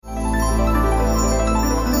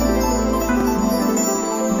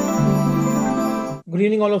Good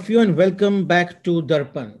evening, all of you, and welcome back to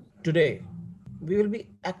Darpan. Today, we will be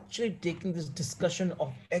actually taking this discussion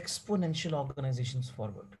of exponential organizations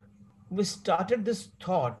forward. We started this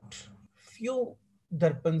thought few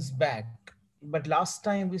Darpans back, but last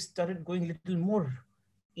time we started going a little more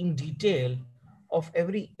in detail of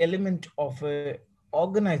every element of a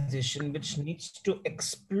organization which needs to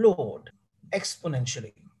explode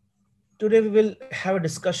exponentially. Today, we will have a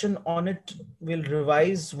discussion on it. We'll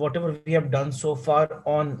revise whatever we have done so far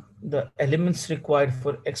on the elements required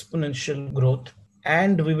for exponential growth.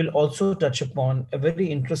 And we will also touch upon a very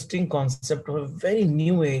interesting concept of a very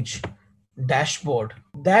new age dashboard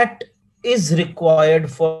that is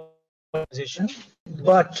required for organization,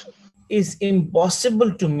 but is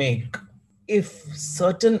impossible to make if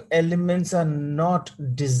certain elements are not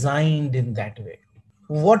designed in that way.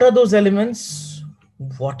 What are those elements?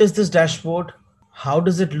 What is this dashboard? How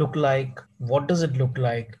does it look like? What does it look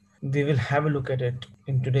like? We will have a look at it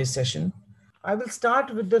in today's session. I will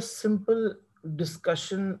start with the simple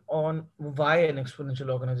discussion on why an exponential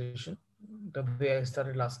organization, the way I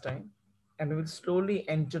started last time, and we will slowly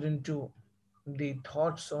enter into the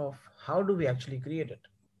thoughts of how do we actually create it.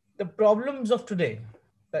 The problems of today,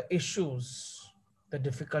 the issues, the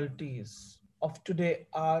difficulties of today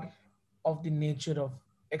are of the nature of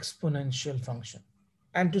exponential function.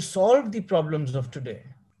 And to solve the problems of today,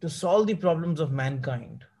 to solve the problems of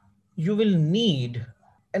mankind, you will need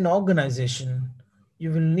an organization,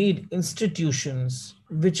 you will need institutions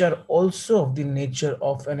which are also of the nature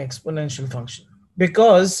of an exponential function.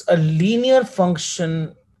 Because a linear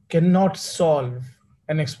function cannot solve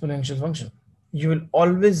an exponential function. You will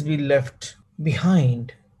always be left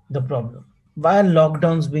behind the problem. Why are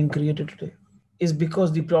lockdowns being created today? Is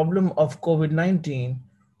because the problem of COVID 19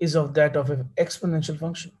 is of that of an exponential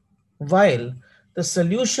function. While the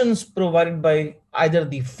solutions provided by either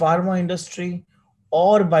the pharma industry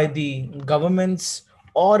or by the governments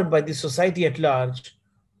or by the society at large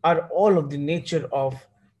are all of the nature of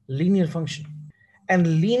linear function.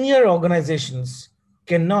 And linear organizations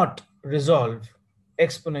cannot resolve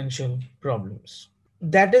exponential problems.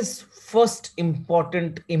 That is first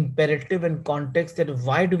important imperative and context that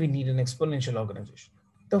why do we need an exponential organization?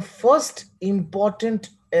 The first important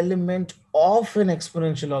element of an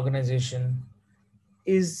exponential organization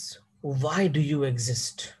is why do you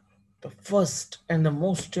exist? The first and the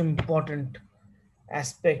most important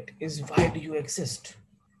aspect is why do you exist?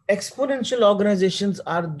 Exponential organizations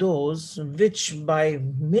are those which, by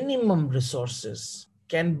minimum resources,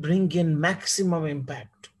 can bring in maximum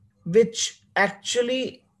impact, which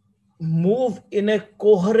actually move in a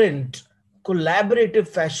coherent, collaborative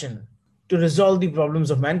fashion to resolve the problems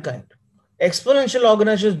of mankind. Exponential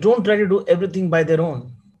organizations don't try to do everything by their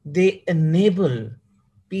own, they enable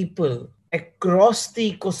people across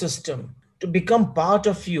the ecosystem to become part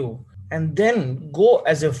of you and then go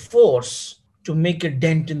as a force to make a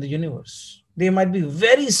dent in the universe. They might be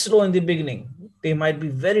very slow in the beginning, they might be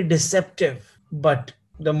very deceptive, but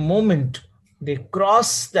the moment they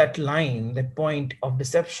cross that line, that point of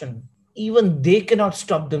deception, even they cannot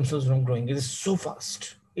stop themselves from growing. It is so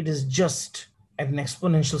fast. It is just at an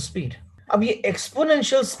exponential speed. अब ये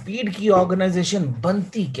exponential speed की organisation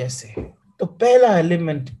बनती कैसे है? तो पहला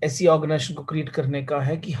element ऐसी organisation को क्रिएट करने का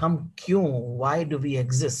है कि हम क्यों, व्हाई डू वी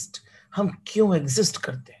एग्जिस्ट, हम क्यों एग्जिस्ट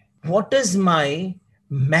करते हैं, what is my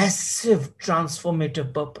massive transformative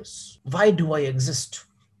purpose, why do I exist.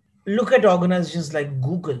 Look at organizations like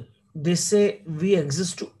Google. They say we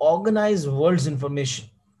exist to organize world's information.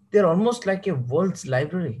 They're almost like a world's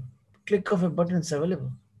library. Click of a button, it's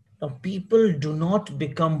available. Now, people do not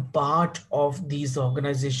become part of these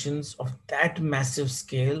organizations of that massive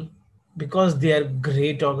scale because they are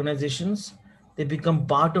great organizations. They become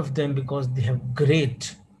part of them because they have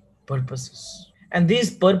great purposes. And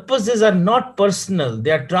these purposes are not personal,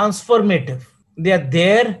 they are transformative. They are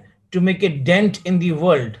there to make a dent in the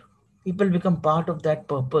world. People become part of that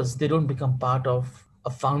purpose. They don't become part of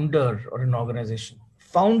a founder or an organization.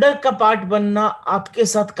 Founder का part बनना, आपके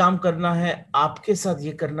साथ काम करना है, आपके साथ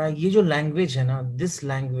ये करना है, ये जो लैंग्वेज है ना, this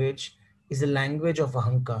language is a language of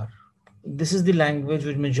अहंकार. This is the language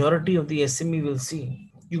which majority of the SME will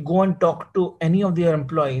see. You go and talk to any of their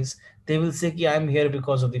employees, they will say कि I am here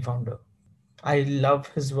because of the founder. I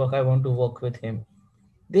love his work, I want to work with him.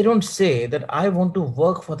 They don't say that I want to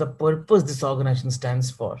work for the purpose this organization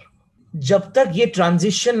stands for. जब तक ये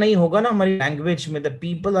transition नहीं होगा ना हमारी language में, the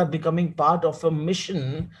people are becoming part of a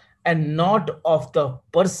mission and not of the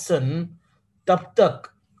person, तब तक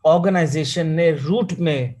ऑर्गेनाइजेशन ने रूट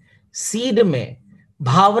में, सीड में,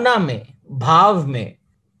 भावना में, भाव में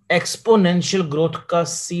एक्सपोनेंशियल ग्रोथ का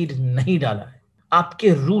सीड नहीं डाला है.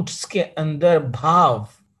 आपके roots के अंदर भाव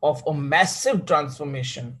of a massive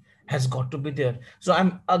transformation has got to be there. So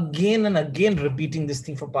I'm again and again repeating this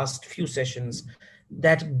thing for past few sessions,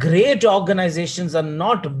 that great organizations are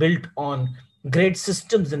not built on great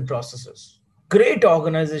systems and processes. Great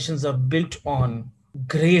organizations are built on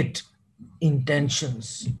great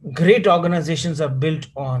intentions. Great organizations are built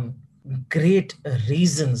on great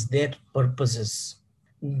reasons, their purposes.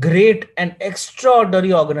 Great and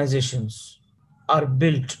extraordinary organizations are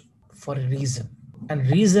built for a reason. And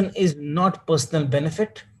reason is not personal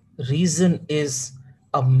benefit, reason is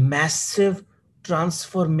a massive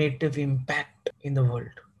transformative impact in the world.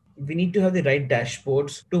 We need to have the right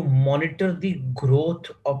dashboards to monitor the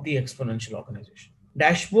growth of the exponential organization.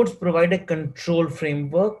 Dashboards provide a control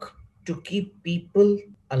framework to keep people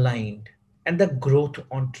aligned and the growth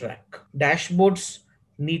on track. Dashboards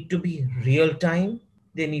need to be real time,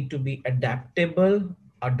 they need to be adaptable,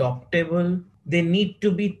 adoptable, they need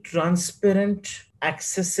to be transparent,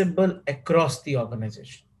 accessible across the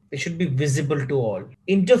organization. They should be visible to all.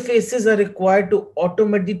 Interfaces are required to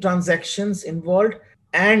automate the transactions involved,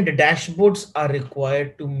 and dashboards are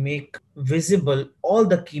required to make visible all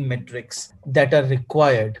the key metrics that are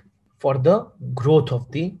required for the growth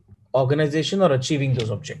of the organization or achieving those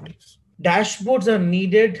objectives. Dashboards are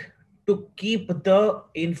needed to keep the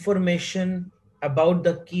information about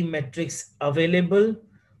the key metrics available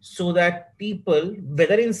so that people,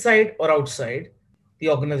 whether inside or outside the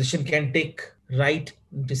organization, can take right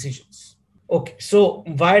decisions. Okay, so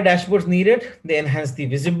why are dashboards needed? They enhance the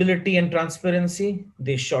visibility and transparency,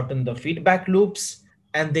 they shorten the feedback loops,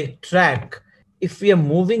 and they track if we are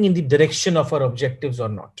moving in the direction of our objectives or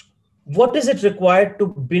not. What is it required to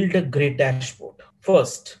build a great dashboard?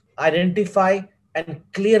 First, identify and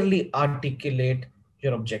clearly articulate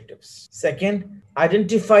your objectives. Second,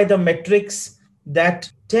 identify the metrics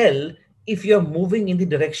that tell if you're moving in the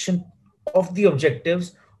direction of the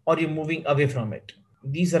objectives or you're moving away from it.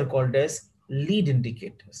 These are called as lead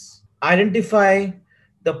indicators. Identify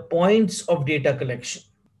the points of data collection.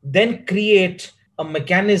 Then create a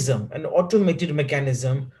mechanism, an automated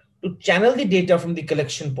mechanism to channel the data from the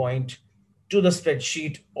collection point to the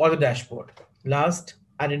spreadsheet or the dashboard. Last,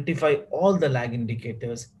 identify all the lag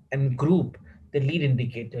indicators and group the lead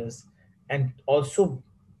indicators, and also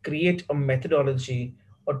create a methodology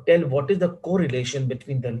or tell what is the correlation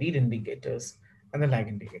between the lead indicators and the lag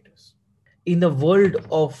indicators. In the world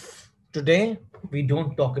of today, we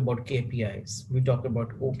don't talk about KPIs, we talk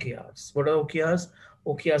about OKRs. What are OKRs?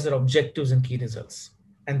 OKRs are objectives and key results.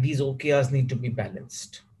 And these OKRs need to be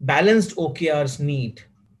balanced. Balanced OKRs need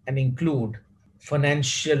and include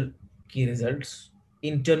financial key results,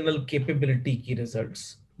 internal capability key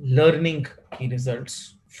results, learning key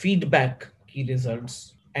results, feedback key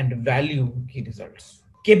results, and value key results.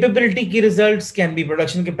 Capability key results can be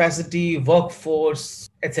production capacity, workforce,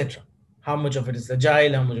 etc. How much of it is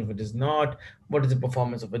agile, how much of it is not, what is the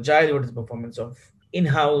performance of agile, what is the performance of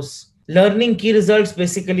in-house. Learning key results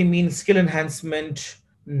basically means skill enhancement,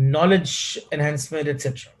 knowledge enhancement,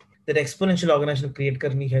 etc. That exponential organization create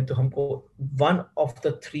करनी है तो हमको one of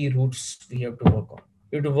the three routes we have to work on.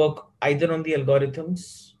 You have to work either on the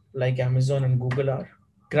algorithms like Amazon and Google are,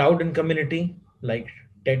 crowd and community like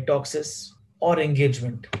TED Talks is, or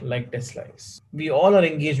engagement like Tesla is. We all are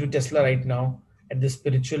engaged with Tesla right now at the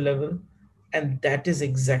spiritual level, and that is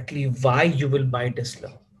exactly why you will buy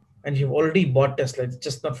Tesla. And you've already bought Tesla, it's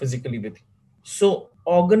just not physically with you. So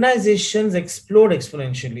organizations explode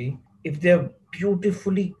exponentially if they have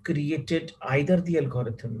beautifully created either the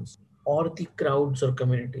algorithms or the crowds or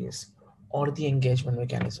communities or the engagement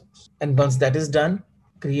mechanisms. And once that is done,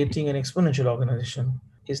 creating an exponential organization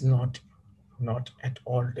is not at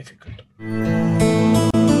all difficult.